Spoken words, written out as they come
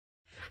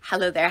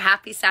Hello there,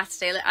 happy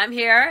Saturday. I'm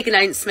here. Big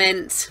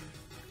announcement.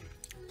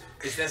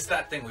 Is this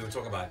that thing we were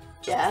talking about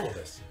just before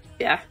this?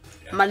 Yeah.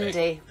 Okay.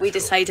 Monday. We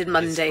decided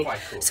Monday. It's quite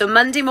cool. So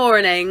Monday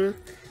morning,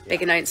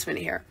 big announcement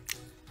here.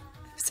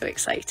 So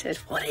excited.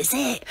 What is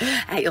it?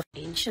 You're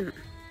ancient.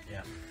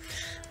 Yeah.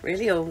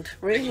 Really old.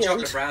 Really Making old.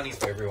 chocolate brownies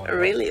for everyone.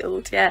 Really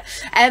old, yeah.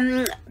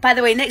 By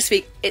the way, next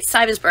week it's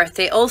Simon's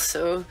birthday.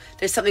 Also,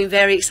 there's something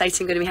very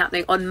exciting going to be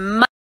happening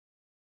on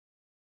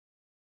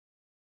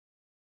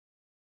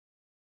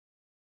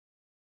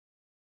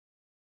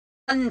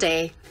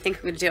Monday. I think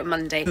I'm going to do it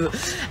Monday.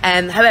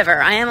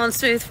 However, I am on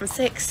Smooth from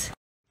 6.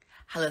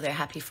 Hello there,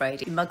 happy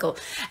Friday, Muggle.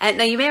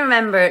 Now, you may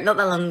remember, not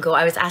that long ago,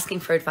 I was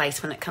asking for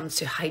advice when it comes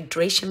to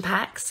hydration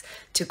packs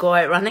to go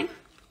out running.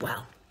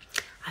 Well,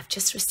 I've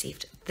just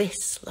received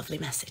this lovely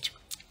message.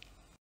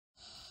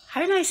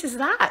 How nice is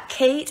that?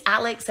 Kate,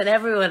 Alex, and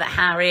everyone at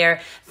Harrier,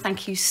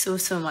 thank you so,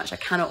 so much. I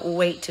cannot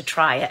wait to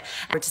try it. I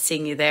look forward to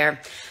seeing you there.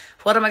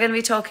 What am I going to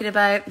be talking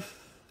about?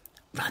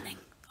 Running,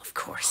 of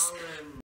course.